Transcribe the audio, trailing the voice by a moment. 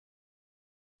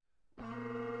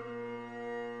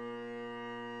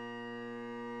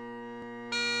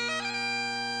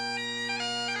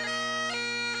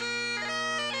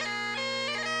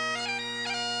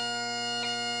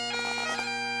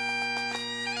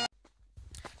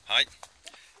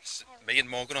Right, me and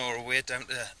Morgan are on our way down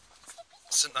to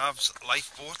St Abbs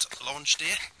lifeboat launch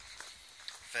day.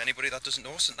 For anybody that doesn't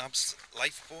know, St Abbs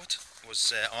lifeboat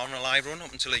was on a live run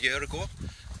up until a year ago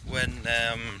when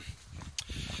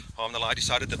on the lie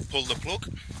decided to pull the plug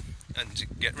and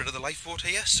get rid of the lifeboat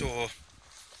here. So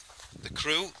the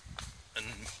crew and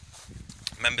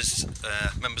members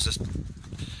of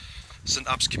St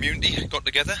Abbs community got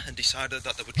together and decided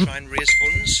that they would try and raise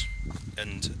funds,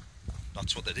 and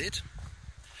that's what they did.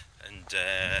 And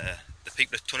the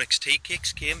people at Tunnock's Tea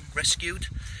Cakes came to the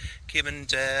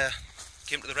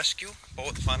rescue,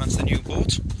 financed the new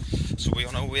boat. So we're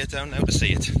on our way down now to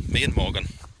see it, me and Morgan.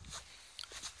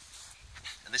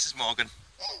 And this is Morgan.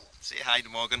 Say hi to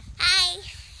Morgan. Hi.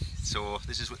 So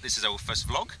this is our first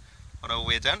vlog on our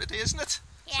way down today, isn't it?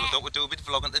 Yeah. So we thought we'd do a bit of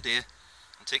vlogging today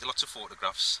and take lots of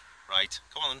photographs. Right,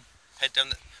 come on,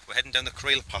 we're heading down the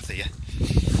Creel path here.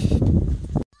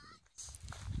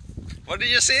 What did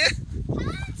you say?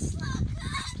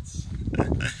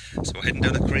 So we're heading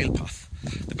down the Creel path.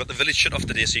 They've got the village shut off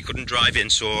today, so you couldn't drive in,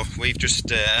 so we've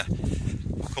just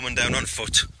coming down on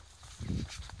foot.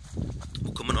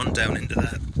 We're coming on down into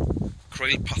the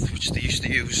Creel path, which they used to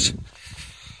use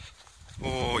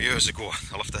years ago.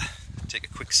 I'll have to take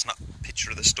a quick snap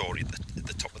picture of the story at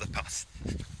the top of the path.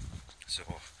 So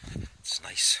it's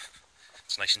nice.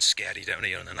 It's nice and scary down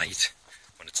here in the night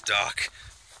when it's dark.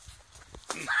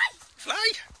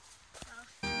 Fly!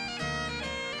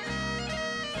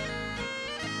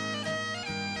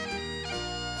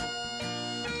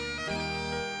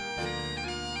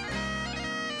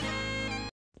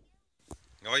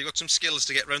 Oh, you got some skills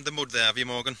to get round the mud there, have you,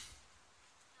 Morgan?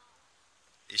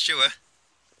 You sure?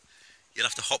 You'll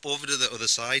have to hop over to the other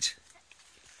side.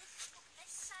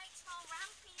 This side's more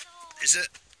rampy though. Is it?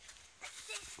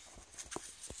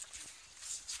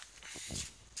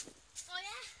 Oh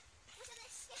yeah? Look at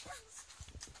this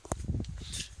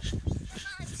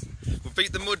skills. We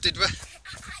beat the mud, did we? I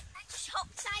just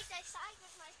hopped side by side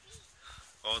with my feet.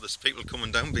 Oh, there's people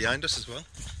coming down behind us as well.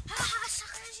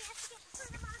 Suckers, you have to get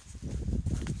through the mud.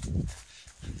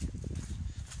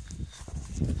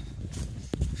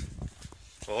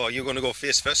 Oh, you're going to go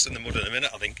face first in the mud in a minute,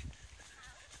 I think.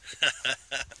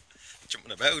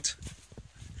 Jumping about.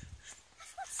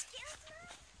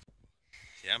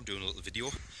 Yeah, I'm doing a little video.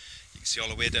 You can see all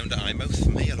the way down to Eyemouth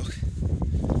from here, look.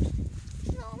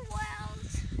 No world.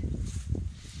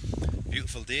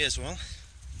 Beautiful day as well.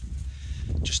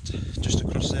 Just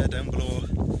across there, down below,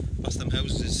 past them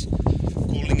houses,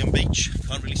 Coldingham Beach.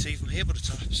 Can't really see from here, but it's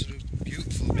an absolute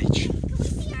beautiful beach. Can we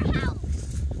see our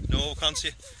house? No, we can't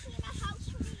see.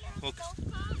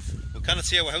 We cannot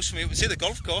see our house from here. We can see the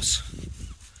golf course.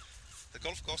 The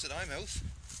golf course at Eyemouth.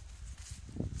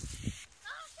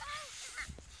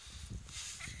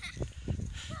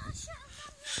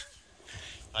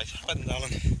 Right, heading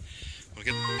darling. We'll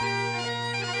get.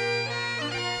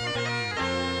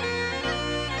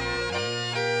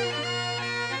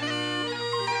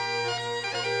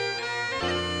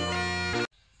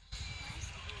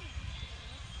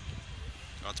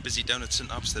 Oh, it's busy down at St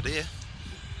Abbs today.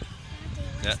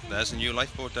 Yeah, there's a new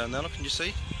lifeboat down there, look, can you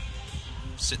see?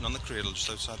 Sitting on the cradle just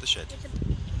outside the shed.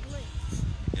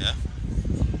 Yeah.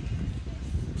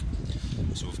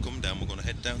 So we've come down, we're going to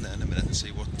head down there in a minute and see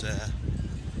what there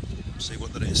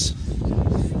is.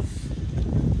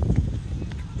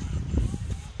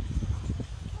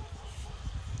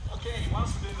 Okay,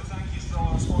 whilst we're doing the thank yous to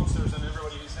all our sponsors and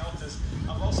everybody who's helped us,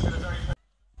 I've also got a very...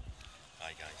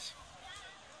 Hi guys,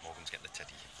 Morgan's getting the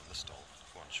teddy from the stall.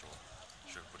 Go on, show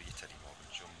everybody your teddy, Morgan.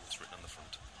 Show them what's written on the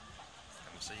front.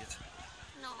 Can we see it?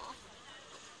 No. Oh,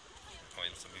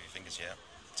 you'll have to move your fingers, yeah.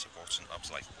 Support St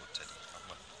Abbs lifeboat teddy, haven't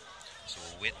we? So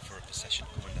we're waiting for a procession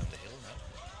coming down the hill now.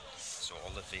 So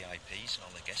all the VIPs and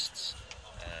all the guests,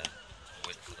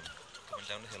 we're waiting for them coming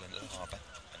down the hill into the harbour,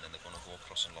 and then they're going to go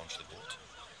across and launch the boat.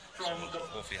 So we'll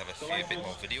hopefully have a bit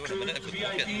more video in a minute of the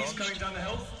boat getting launched. Coming down the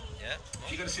hill. Yeah.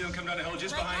 You're going to see them come down the hill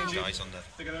just behind you. Guys on the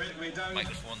They're going to be down,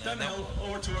 microphone there down the hill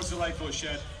over towards the lifeboat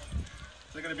shed.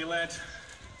 They're going to be led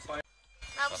by...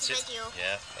 That's a video.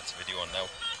 Yeah, that's a video on now.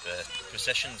 The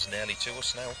procession's nearly to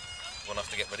us now. We're going to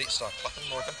have to get ready to start clapping,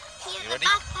 Morgan. You ready?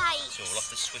 So we'll have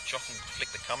to switch off and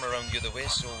flick the camera around the other way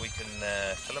so we can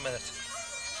film in it.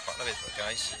 Back in a bit,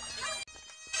 guys.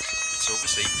 Let's hope we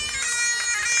see.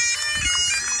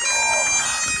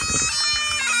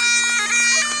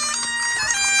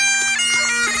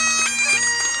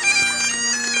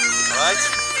 Alright.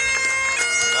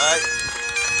 Alright.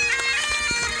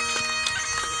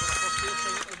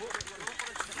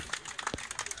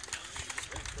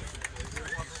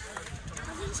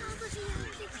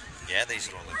 Yeah, these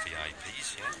are all the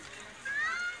VIPs, yeah.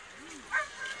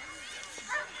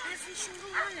 every single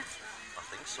one of them? I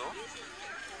think so.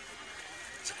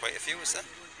 Is there quite a few, is there?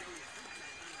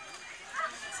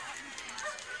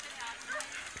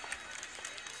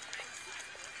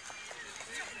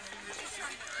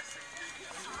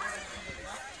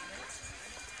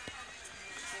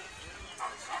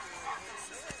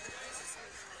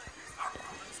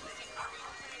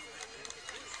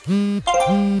 I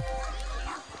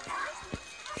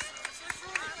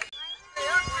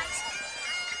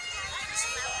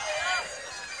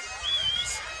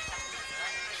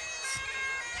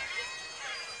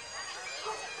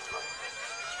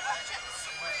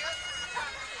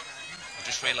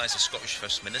just realised the Scottish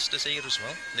First Minister's here as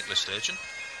well, Nicola Sturgeon.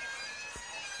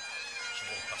 She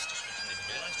walked past us, we didn't even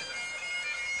realise it.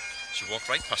 She walked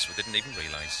right past, we didn't even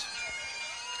realise.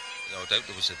 No doubt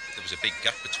there was a big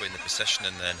gap between the procession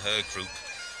and then her group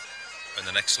and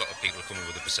the next lot of people coming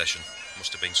with the procession.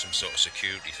 Must have been some sort of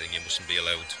security thing. You mustn't be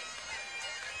allowed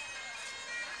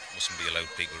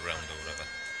people around or whatever.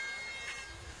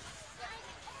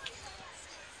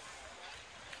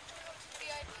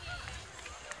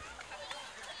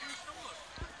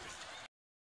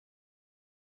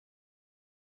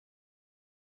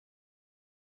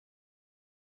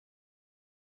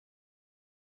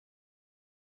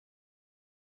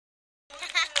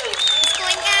 It's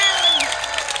going down.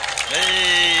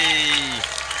 Hey!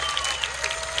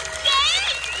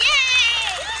 Yay!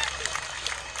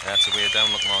 That's the way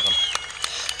down, look, Morgan.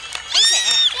 Is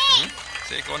it?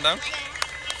 See it going down? What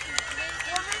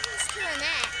happens to the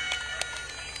net?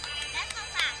 That's not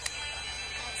fast.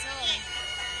 That's all.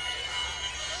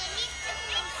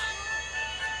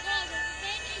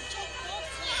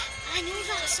 I know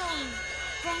that song.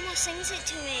 Grandma sings it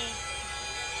to me.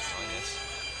 Oh, yes.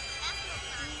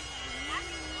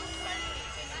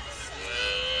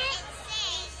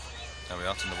 Now we're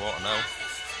out in the water now.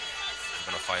 We're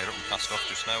going to fire up and cast off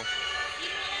just now.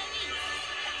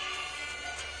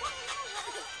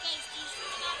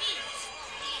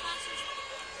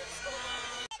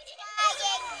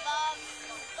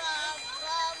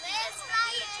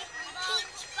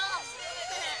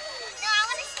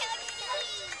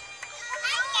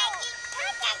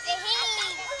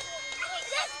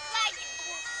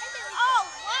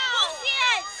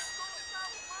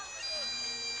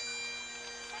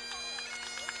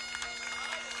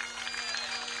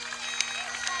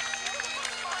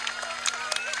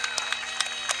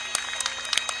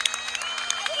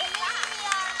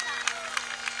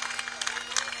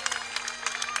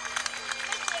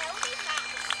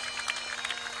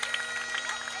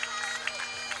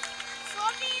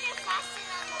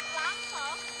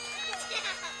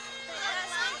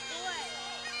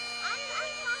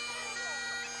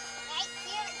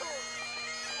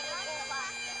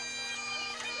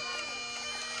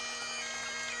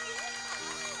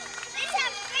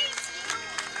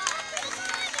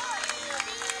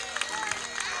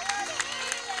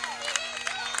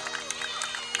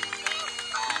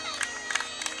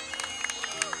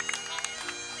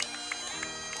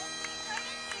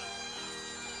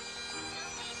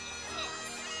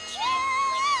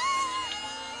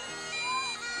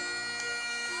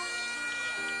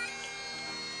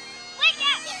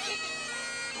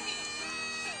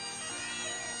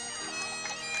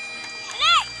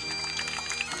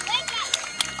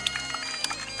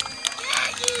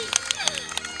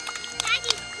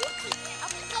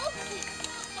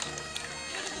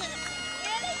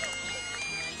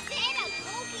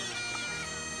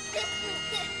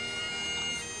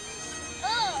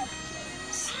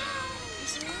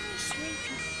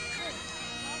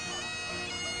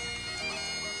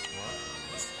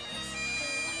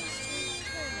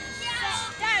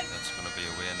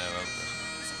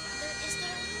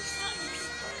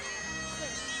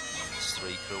 There's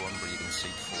 3 crew on, but you can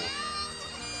seat 4.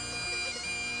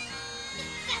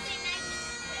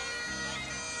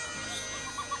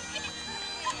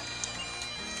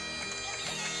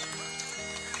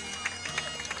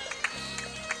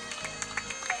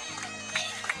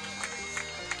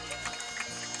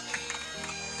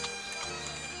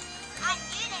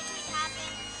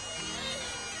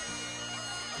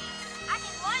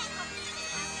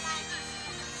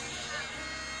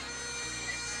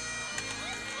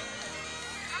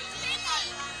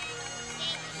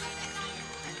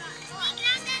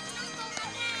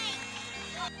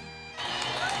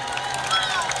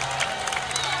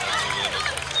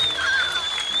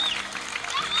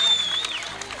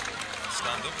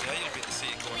 Stand up, yeah, you'll be able to see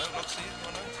it going out. Look, see it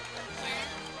going out.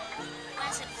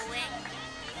 Where's it going?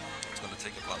 It's going to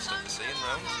take a blast up the sea and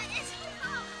round.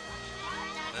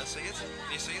 There, see it?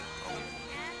 Can you see it? Oh.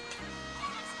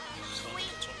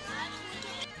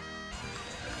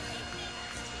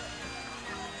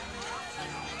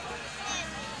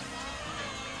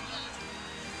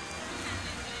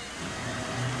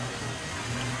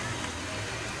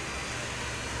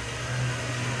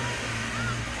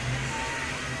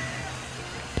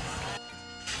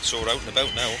 So we're out and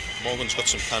about now. Morgan's got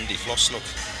some candy floss, look.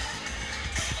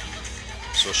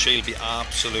 So she'll be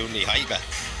absolutely hyper.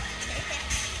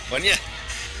 Won't you?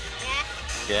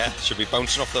 Yeah. Yeah, she'll be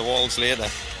bouncing off the walls later.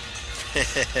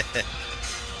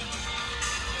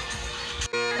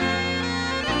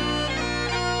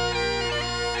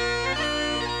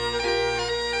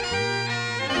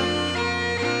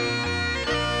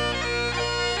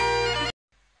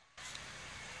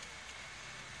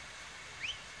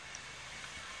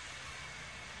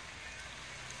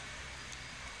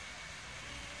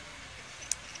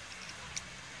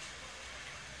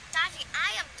 Daddy,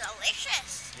 I am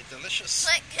delicious. You're delicious.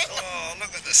 Look. Oh,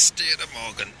 look at the state of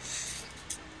Morgan.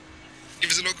 Give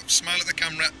us a look, smile at the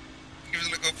camera. Give us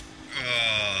a look up.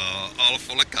 Oh, all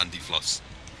full of candy floss.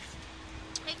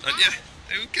 Don't you?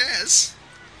 Who cares?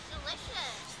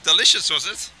 Delicious. Delicious, was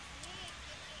it?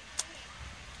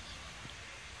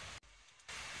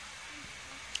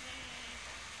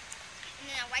 And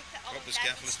then I wipe it all Rob was down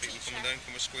careful his as people coming t-shirt. down,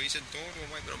 come and squeeze it. Don't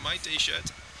wipe it on my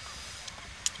t-shirt.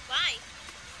 Why?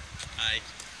 Aye.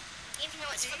 Even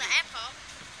though it's for the airport.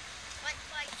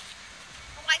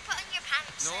 Wipe it on your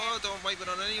pants. No, don't wipe it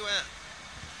on anywhere.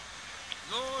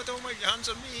 No, don't wipe your hands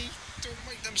on me. Don't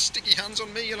wipe them sticky hands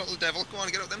on me, you little devil. Go on,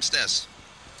 get up them stairs.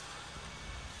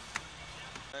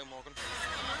 Now, Morgan.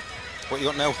 What you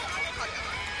got now?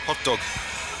 Hot dog.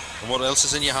 And what else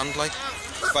is in your hand, like?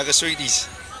 A bag of sweeties.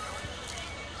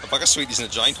 A bag of sweeties and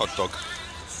a giant hot dog.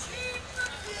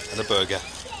 And a burger.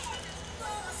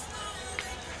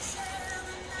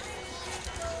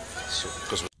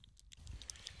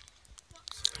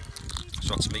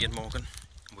 So that's me and Morgan.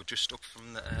 We're just up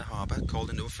from the harbour, called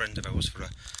into a friend of ours for a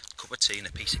cup of tea and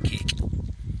a piece of cake.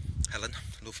 Helen,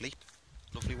 lovely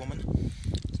woman.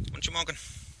 Wasn't you, Morgan?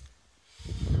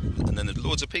 And then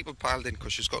loads of people piled in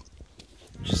because she's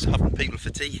having people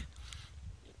for tea.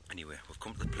 Anyway, we've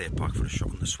come to the play park for a shot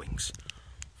on the swings.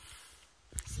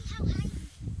 See how high?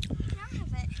 Can I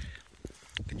have it?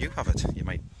 Can you have it? You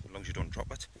might, as long as you don't drop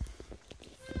it.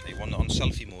 You want it on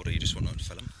selfie mode or you just want it on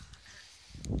film?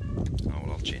 Oh,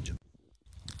 well, I'll change it.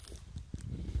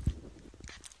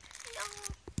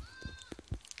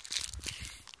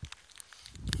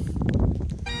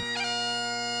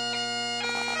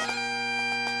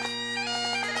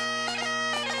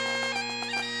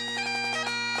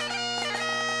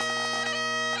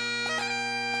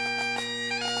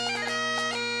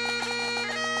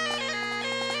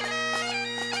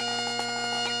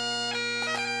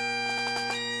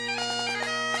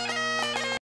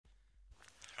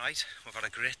 Right, we've had a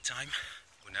great time.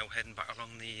 We're now heading back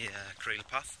along the trail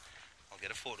path. I'll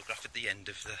get a photograph at the end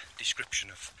of the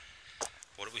description of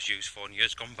what it was used for in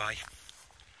years gone by.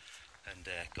 And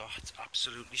God, it's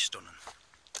absolutely stunning.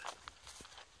 The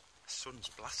sun's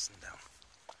blasting down.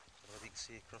 Whatever you can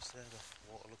see across there, the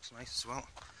water looks nice as well.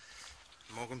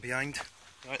 Morgan behind.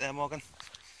 You right there, Morgan?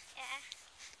 Yeah.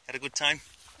 Had a good time?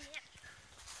 Yep.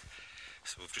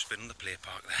 So we've just been on the play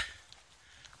park there.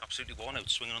 Absolutely worn out,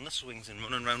 swinging on the swings and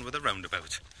running around with a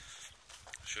roundabout.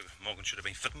 Morgan should have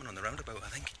been filming on the roundabout, I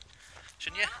think.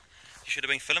 Shouldn't you? You should have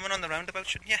been filming on the roundabout,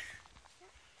 shouldn't you?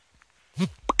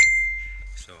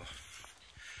 So,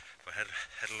 we'll head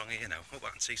along here now. Hope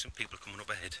I can see some people coming up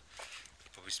ahead.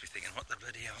 They'll probably be thinking, what the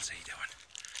bloody hell's he doing?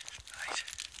 Right.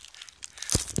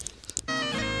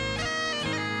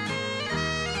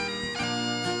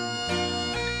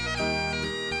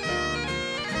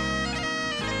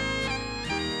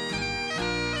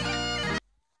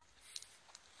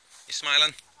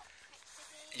 Smiling.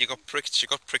 You got pricked. You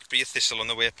got pricked by a thistle on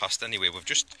the way past. Anyway, we've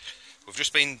just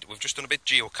done a bit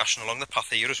geocaching along the path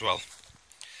here as well.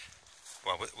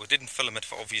 Well, we didn't film it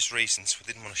for obvious reasons. We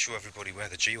didn't want to show everybody where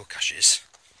the geocache is.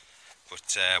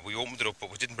 But we opened it up, but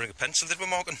we didn't bring a pencil, did we,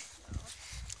 Morgan?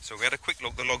 So we had a quick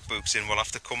look. The logbook's in. We'll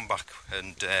have to come back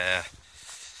and grab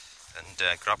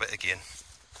it again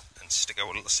and stick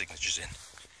our little signatures in,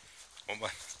 won't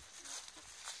we?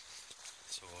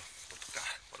 So.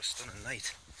 What a stunning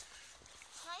night.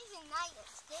 It's not even night,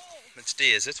 it's day. It's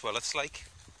day, is it? Well, it's like,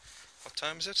 what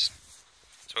time is it?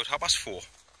 It's about 4:30.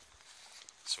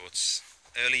 So it's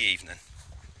early evening,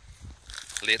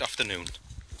 late afternoon.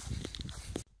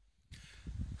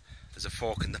 There's a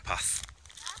fork in the path.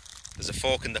 Huh? There's a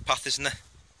fork in the path, isn't there?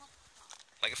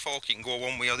 Like a fork, you can go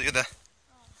one way or the other.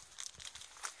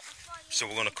 So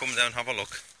we're going to come down and have a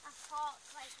look. A fork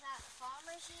like that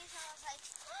farmers use, and I was like,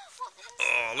 what is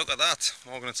Oh, look at that.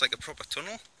 Morgan, it's like a proper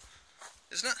tunnel,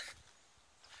 isn't it?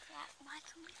 Yeah, why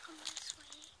can't we come this way?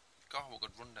 God, we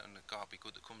could run down the car. It'd be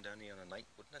good to come down here on a night,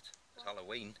 wouldn't it? It's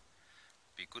Halloween.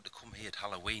 It'd be good to come here at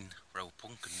Halloween, row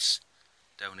pumpkins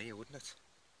down here, wouldn't it?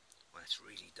 When it's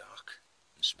really dark.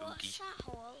 and spooky. What's that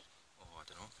hole? Oh, I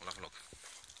don't know. We'll have a look.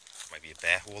 Might be a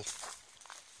bear hole.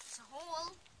 It's a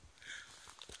hole.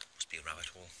 Must be a rabbit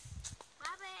hole.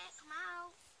 Rabbit, come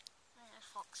out. There's a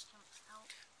fox jumped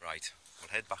out. Right, we'll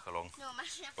head back along. No,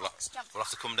 imagine a We'll fox jumped We'll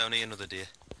have to come down here another day.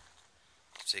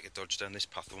 Take a dodge down this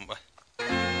path, won't we?